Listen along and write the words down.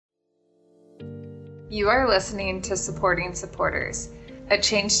You are listening to Supporting Supporters, a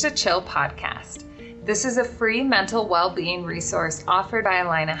Change to Chill podcast. This is a free mental well-being resource offered by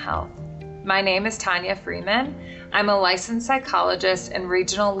Allina Health. My name is Tanya Freeman. I'm a licensed psychologist and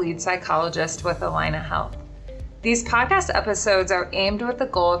regional lead psychologist with Allina Health. These podcast episodes are aimed with the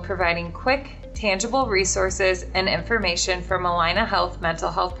goal of providing quick, tangible resources and information from Allina Health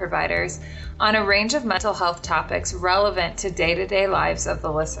mental health providers on a range of mental health topics relevant to day-to-day lives of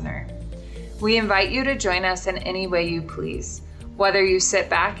the listener. We invite you to join us in any way you please, whether you sit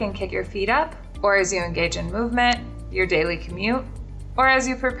back and kick your feet up, or as you engage in movement, your daily commute, or as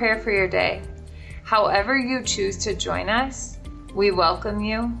you prepare for your day. However you choose to join us, we welcome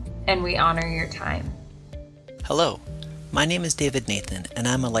you and we honor your time. Hello, my name is David Nathan, and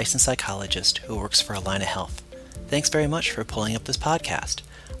I'm a licensed psychologist who works for Allina Health. Thanks very much for pulling up this podcast.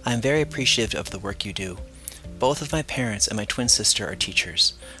 I'm very appreciative of the work you do. Both of my parents and my twin sister are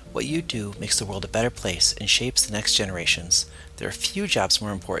teachers. What you do makes the world a better place and shapes the next generations. There are few jobs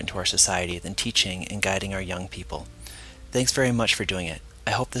more important to our society than teaching and guiding our young people. Thanks very much for doing it.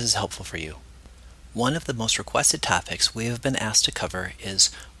 I hope this is helpful for you. One of the most requested topics we have been asked to cover is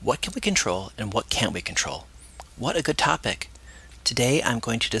what can we control and what can't we control? What a good topic! Today I'm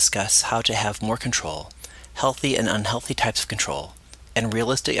going to discuss how to have more control, healthy and unhealthy types of control, and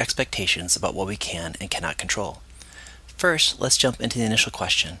realistic expectations about what we can and cannot control. First, let's jump into the initial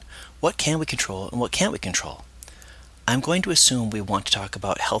question. What can we control and what can't we control? I'm going to assume we want to talk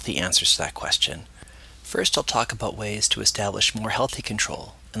about healthy answers to that question. First, I'll talk about ways to establish more healthy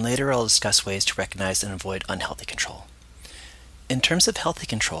control, and later I'll discuss ways to recognize and avoid unhealthy control. In terms of healthy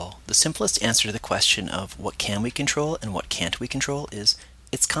control, the simplest answer to the question of what can we control and what can't we control is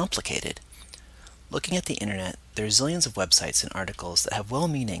it's complicated. Looking at the internet, there are zillions of websites and articles that have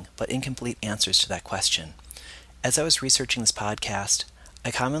well-meaning but incomplete answers to that question. As I was researching this podcast, I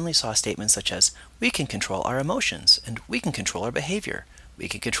commonly saw statements such as, we can control our emotions, and we can control our behavior, we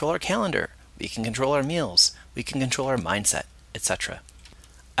can control our calendar, we can control our meals, we can control our mindset, etc.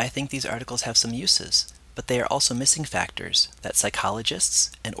 I think these articles have some uses, but they are also missing factors that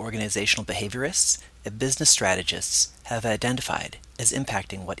psychologists and organizational behaviorists and business strategists have identified as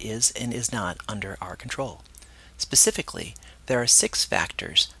impacting what is and is not under our control. Specifically, there are 6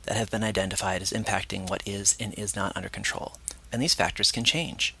 factors that have been identified as impacting what is and is not under control, and these factors can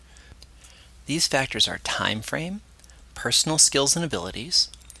change. These factors are time frame, personal skills and abilities,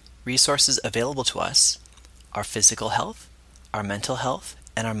 resources available to us, our physical health, our mental health,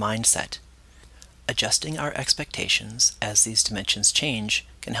 and our mindset. Adjusting our expectations as these dimensions change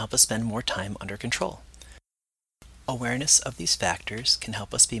can help us spend more time under control. Awareness of these factors can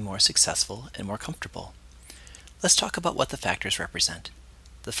help us be more successful and more comfortable. Let's talk about what the factors represent.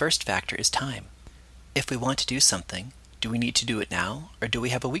 The first factor is time. If we want to do something, do we need to do it now, or do we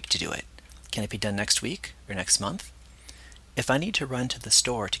have a week to do it? Can it be done next week or next month? If I need to run to the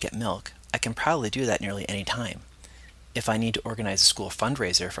store to get milk, I can probably do that nearly any time. If I need to organize a school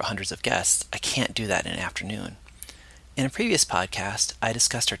fundraiser for hundreds of guests, I can't do that in an afternoon. In a previous podcast, I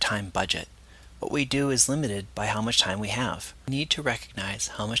discussed our time budget. What we do is limited by how much time we have. We need to recognize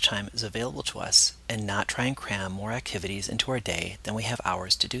how much time is available to us and not try and cram more activities into our day than we have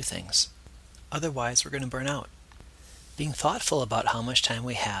hours to do things. Otherwise, we're going to burn out. Being thoughtful about how much time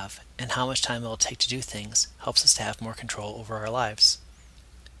we have and how much time it will take to do things helps us to have more control over our lives.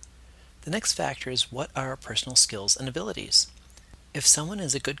 The next factor is what are our personal skills and abilities. If someone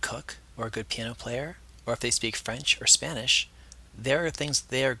is a good cook or a good piano player, or if they speak French or Spanish, there are things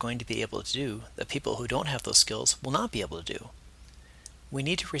they are going to be able to do that people who don't have those skills will not be able to do. We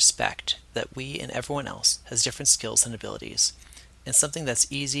need to respect that we and everyone else has different skills and abilities, and something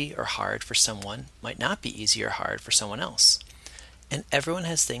that's easy or hard for someone might not be easy or hard for someone else. And everyone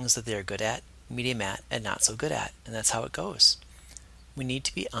has things that they are good at, medium at, and not so good at, and that's how it goes. We need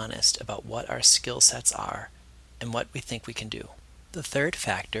to be honest about what our skill sets are and what we think we can do. The third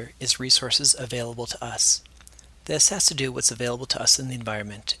factor is resources available to us. This has to do with what's available to us in the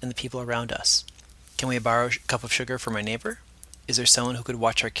environment and the people around us. Can we borrow a cup of sugar from our neighbor? Is there someone who could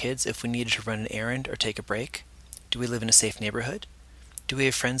watch our kids if we needed to run an errand or take a break? Do we live in a safe neighborhood? Do we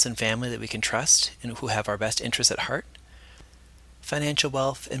have friends and family that we can trust and who have our best interests at heart? Financial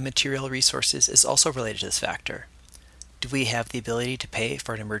wealth and material resources is also related to this factor. Do we have the ability to pay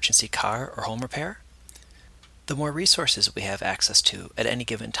for an emergency car or home repair? The more resources we have access to at any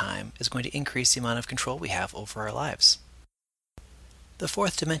given time is going to increase the amount of control we have over our lives. The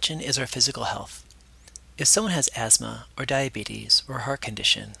fourth dimension is our physical health. If someone has asthma or diabetes or a heart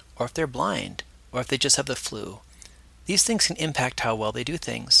condition, or if they're blind, or if they just have the flu, these things can impact how well they do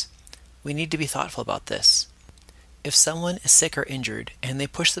things. We need to be thoughtful about this. If someone is sick or injured and they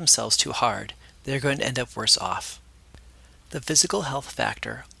push themselves too hard, they're going to end up worse off. The physical health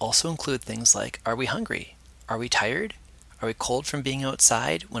factor also include things like, are we hungry? Are we tired? Are we cold from being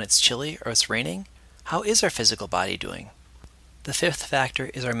outside when it's chilly or it's raining? How is our physical body doing? The fifth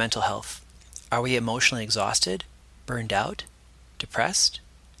factor is our mental health. Are we emotionally exhausted, burned out, depressed,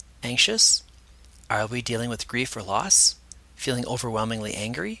 anxious? Are we dealing with grief or loss? Feeling overwhelmingly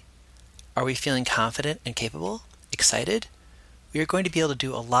angry? Are we feeling confident and capable? Excited? We are going to be able to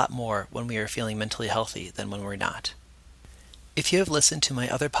do a lot more when we are feeling mentally healthy than when we're not. If you have listened to my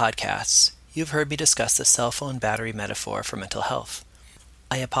other podcasts, you've heard me discuss the cell phone battery metaphor for mental health.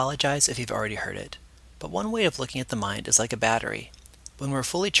 I apologize if you've already heard it, but one way of looking at the mind is like a battery. When we're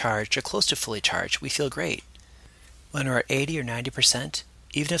fully charged or close to fully charged, we feel great. When we're at 80 or 90%,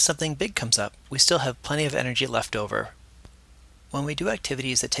 even if something big comes up, we still have plenty of energy left over. When we do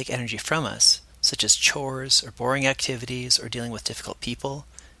activities that take energy from us, such as chores or boring activities or dealing with difficult people,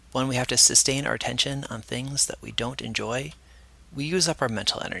 when we have to sustain our attention on things that we don't enjoy, we use up our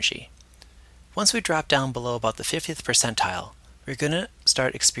mental energy. Once we drop down below about the 50th percentile, we're going to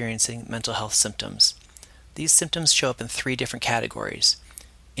start experiencing mental health symptoms. These symptoms show up in 3 different categories.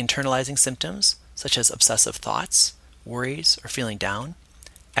 Internalizing symptoms, such as obsessive thoughts, worries, or feeling down.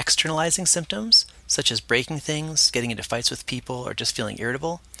 Externalizing symptoms, such as breaking things, getting into fights with people, or just feeling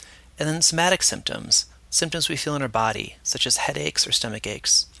irritable. And then somatic symptoms, symptoms we feel in our body, such as headaches or stomach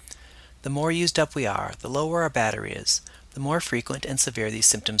aches. The more used up we are, the lower our battery is, the more frequent and severe these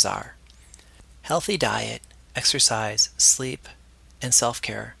symptoms are. Healthy diet, exercise, sleep, and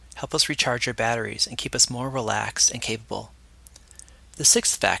self-care help us recharge our batteries and keep us more relaxed and capable. The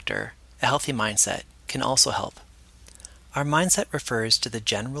 6th factor, a healthy mindset, can also help. Our mindset refers to the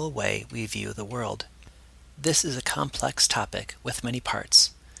general way we view the world. This is a complex topic with many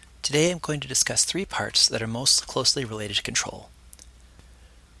parts. Today I'm going to discuss 3 parts that are most closely related to control.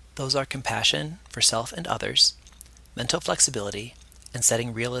 Those are compassion for self and others, mental flexibility, and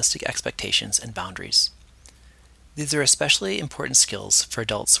setting realistic expectations and boundaries. These are especially important skills for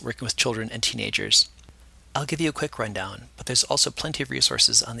adults working with children and teenagers. I'll give you a quick rundown, but there's also plenty of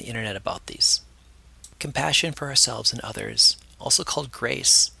resources on the internet about these. Compassion for ourselves and others, also called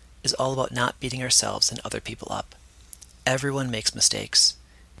grace, is all about not beating ourselves and other people up. Everyone makes mistakes.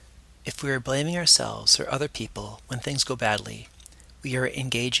 If we are blaming ourselves or other people when things go badly, we are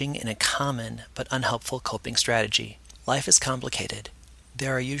engaging in a common but unhelpful coping strategy. Life is complicated.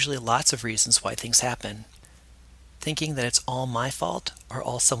 There are usually lots of reasons why things happen. Thinking that it's all my fault or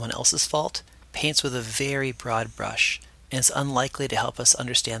all someone else's fault paints with a very broad brush and is unlikely to help us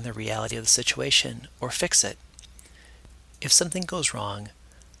understand the reality of the situation or fix it. If something goes wrong,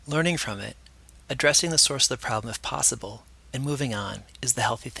 learning from it, addressing the source of the problem if possible, and moving on is the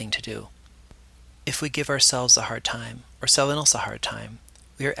healthy thing to do. If we give ourselves a hard time or someone else a hard time,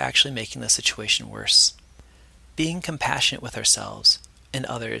 we are actually making the situation worse. Being compassionate with ourselves and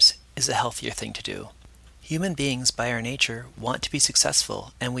others is a healthier thing to do. Human beings, by our nature, want to be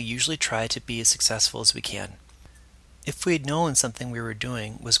successful, and we usually try to be as successful as we can. If we had known something we were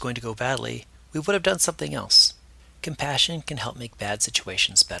doing was going to go badly, we would have done something else. Compassion can help make bad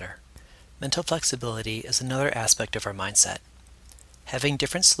situations better. Mental flexibility is another aspect of our mindset. Having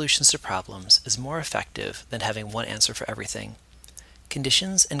different solutions to problems is more effective than having one answer for everything.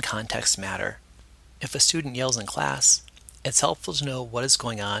 Conditions and context matter. If a student yells in class, it's helpful to know what is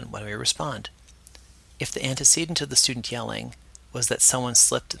going on when we respond. If the antecedent of the student yelling was that someone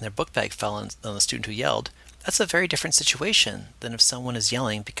slipped and their book bag fell on the student who yelled, that's a very different situation than if someone is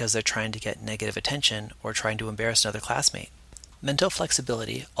yelling because they're trying to get negative attention or trying to embarrass another classmate. Mental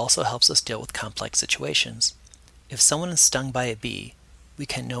flexibility also helps us deal with complex situations. If someone is stung by a bee, we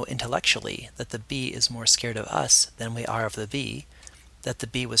can know intellectually that the bee is more scared of us than we are of the bee, that the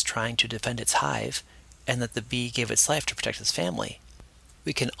bee was trying to defend its hive, and that the bee gave its life to protect its family.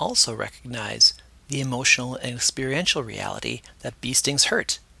 We can also recognize the emotional and experiential reality that bee stings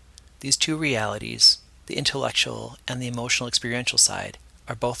hurt. These 2 realities, the intellectual and the emotional experiential side,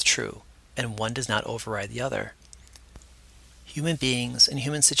 are both true, and one does not override the other. Human beings and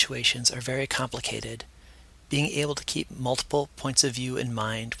human situations are very complicated. Being able to keep multiple points of view in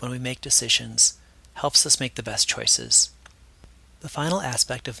mind when we make decisions helps us make the best choices. The final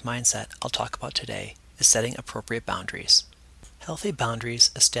aspect of mindset I'll talk about today is setting appropriate boundaries. Healthy boundaries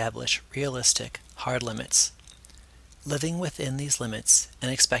establish realistic, hard limits. Living within these limits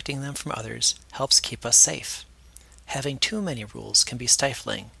and expecting them from others helps keep us safe. Having too many rules can be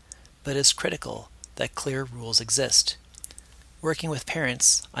stifling, but it is critical that clear rules exist. Working with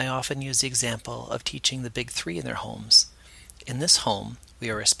parents, I often use the example of teaching the big 3 in their homes. In this home, we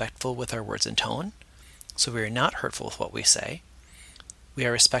are respectful with our words and tone, so we are not hurtful with what we say. We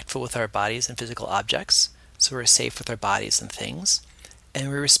are respectful with our bodies and physical objects, so we're safe with our bodies and things. And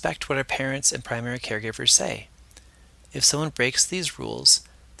we respect what our parents and primary caregivers say. If someone breaks these rules,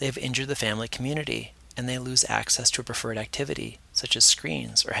 they have injured the family community, and they lose access to a preferred activity, such as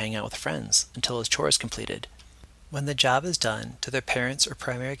screens or hanging out with friends, until his chore is completed. When the job is done to their parents' or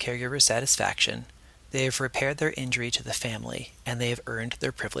primary caregiver's satisfaction, they have repaired their injury to the family, and they have earned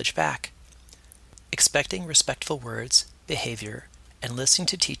their privilege back. Expecting respectful words, behavior, and listening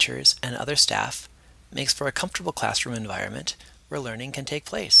to teachers and other staff makes for a comfortable classroom environment where learning can take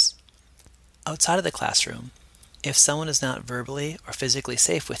place. Outside of the classroom, if someone is not verbally or physically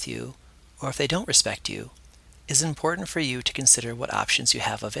safe with you, or if they don't respect you, it is important for you to consider what options you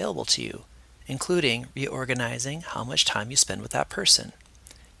have available to you, including reorganizing how much time you spend with that person.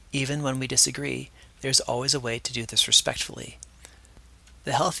 Even when we disagree, there's always a way to do this respectfully.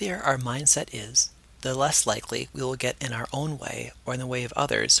 The healthier our mindset is, the less likely we will get in our own way or in the way of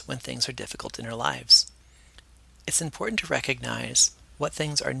others when things are difficult in our lives. It's important to recognize what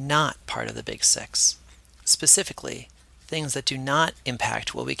things are not part of the Big Six. Specifically, things that do not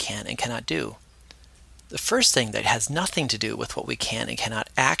impact what we can and cannot do. The first thing that has nothing to do with what we can and cannot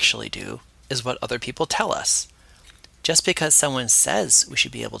actually do is what other people tell us. Just because someone says we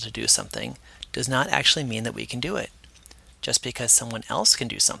should be able to do something does not actually mean that we can do it. Just because someone else can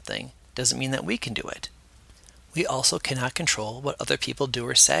do something doesn't mean that we can do it. We also cannot control what other people do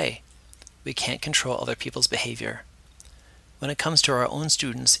or say. We can't control other people's behavior. When it comes to our own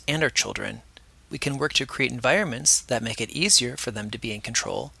students and our children, we can work to create environments that make it easier for them to be in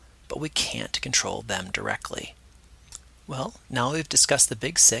control, but we can't control them directly. Well, now we've discussed the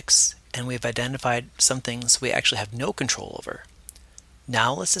Big Six, and we've identified some things we actually have no control over.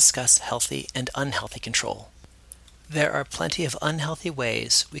 Now let's discuss healthy and unhealthy control. There are plenty of unhealthy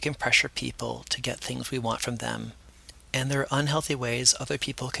ways we can pressure people to get things we want from them, and there are unhealthy ways other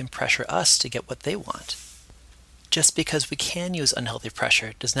people can pressure us to get what they want. Just because we can use unhealthy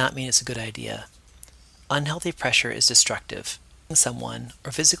pressure does not mean it's a good idea. Unhealthy pressure is destructive. Someone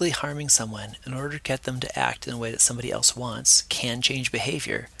or physically harming someone in order to get them to act in a way that somebody else wants can change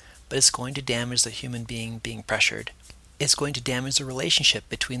behavior, but it's going to damage the human being pressured. It's going to damage the relationship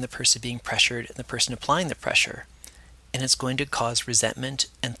between the person being pressured and the person applying the pressure, and it's going to cause resentment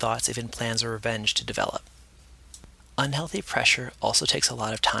and thoughts, even plans of revenge, to develop. Unhealthy pressure also takes a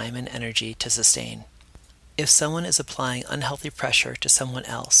lot of time and energy to sustain. If someone is applying unhealthy pressure to someone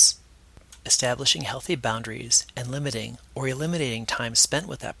else, establishing healthy boundaries and limiting or eliminating time spent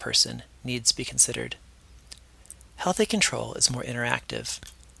with that person needs to be considered. Healthy control is more interactive.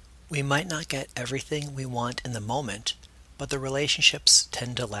 We might not get everything we want in the moment, but the relationships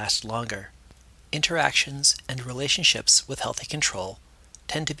tend to last longer. Interactions and relationships with healthy control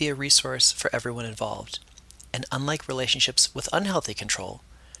tend to be a resource for everyone involved, and unlike relationships with unhealthy control,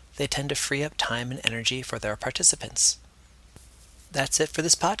 they tend to free up time and energy for their participants. That's it for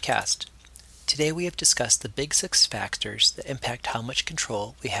this podcast. Today we have discussed the Big Six factors that impact how much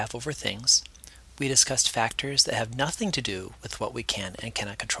control we have over things. We discussed factors that have nothing to do with what we can and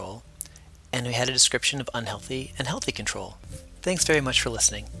cannot control, and we had a description of unhealthy and healthy control. Thanks very much for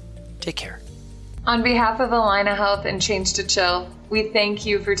listening. Take care. On behalf of Allina Health and Change to Chill, we thank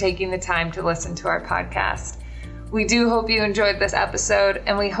you for taking the time to listen to our podcast. We do hope you enjoyed this episode,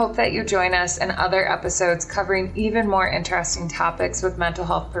 and we hope that you join us in other episodes covering even more interesting topics with mental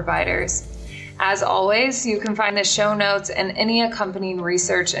health providers. As always, you can find the show notes and any accompanying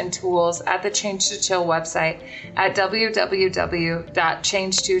research and tools at the Change to Chill website at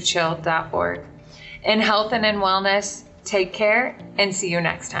www.changetochill.org. In health and in wellness, take care and see you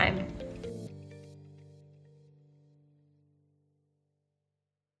next time.